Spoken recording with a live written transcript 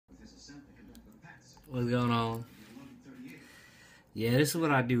What's going on? Yeah, this is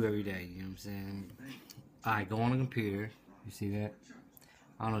what I do every day, you know what I'm saying? I go on the computer, you see that?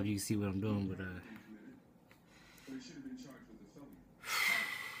 I don't know if you can see what I'm doing, but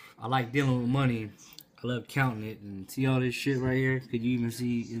I like dealing with money. I love counting it, and see all this shit right here? Could you even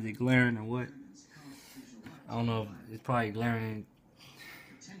see, is it glaring or what? I don't know, if it's probably glaring.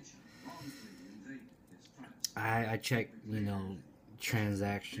 I check,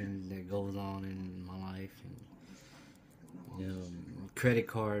 transaction that goes on in my life, and credit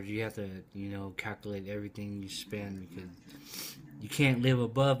cards, you have to, calculate everything you spend because you can't live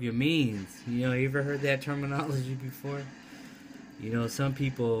above your means. You ever heard that terminology before? Some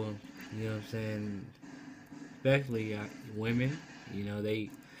people, what I'm saying, especially women, they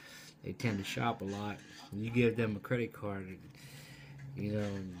tend to shop a lot. When you give them a credit card, you know,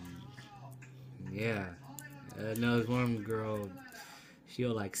 yeah. I know there's one girl, she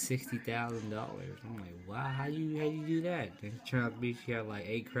owed like $60,000. I'm like, wow, how you do that? And it turned out to be she had like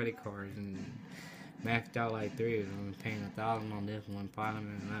 8 credit cards and maxed out like 3 of them, paying $1,000 on this one, $500 on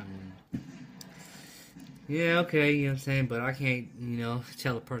that one. Yeah, okay, you know what I'm saying, but I can't,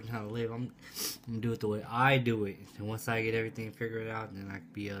 tell a person how to live. I'm gonna do it the way I do it. And once I get everything figured out, then I can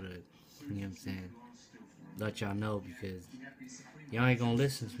be able to, what I'm saying, let y'all know, because y'all ain't gonna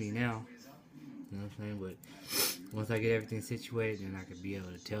listen to me now. You know what I'm saying? But once I get everything situated, then I could be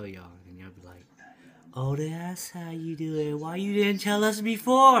able to tell y'all, and y'all be like, "Oh, that's how you do it. Why you didn't tell us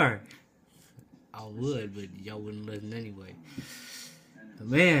before?" I would, but y'all wouldn't listen anyway. But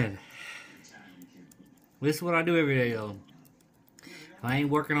man, this is what I do every day, though. If I ain't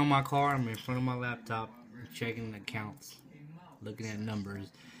working on my car, I'm in front of my laptop, checking accounts, looking at numbers,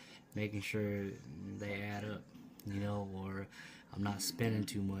 making sure they add up, or I'm not spending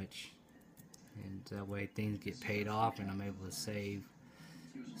too much. And that way things get paid off and I'm able to save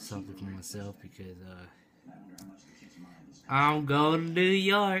something for myself, because I'm going to New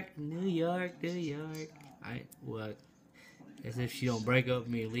York. What? As if she don't break up with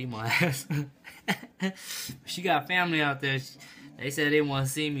me and leave my ass. She got family out there. They said they didn't want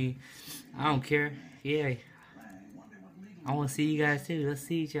to see me. I don't care. Yeah. I want to see you guys too. Let's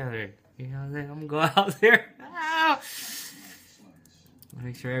see each other. You know what I'm saying? I'm going to go out there.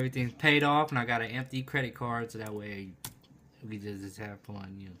 Make sure everything's paid off, and I got an empty credit card, so that way we just have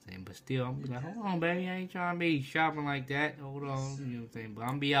fun, you know what I'm saying? But still, I'm like, hold on, baby, I ain't trying to be shopping like that. Hold on, you know what I'm saying? But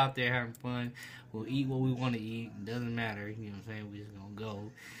I'm be out there having fun. We'll eat what we want to eat. It doesn't matter, you know what I'm saying? We just gonna go, you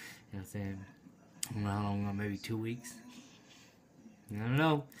know what I'm saying? I don't know how long, maybe 2 weeks. I don't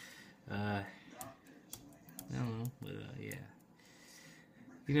know. I don't know, but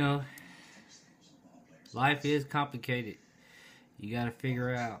yeah. Life is complicated. You gotta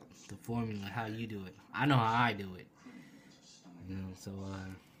figure out the formula, how you do it. I know how I do it. So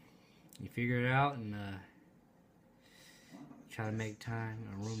you figure it out and try to make time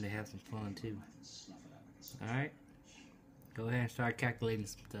and room to have some fun too. Alright? Go ahead and start calculating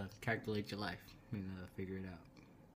some stuff. Calculate your life and figure it out.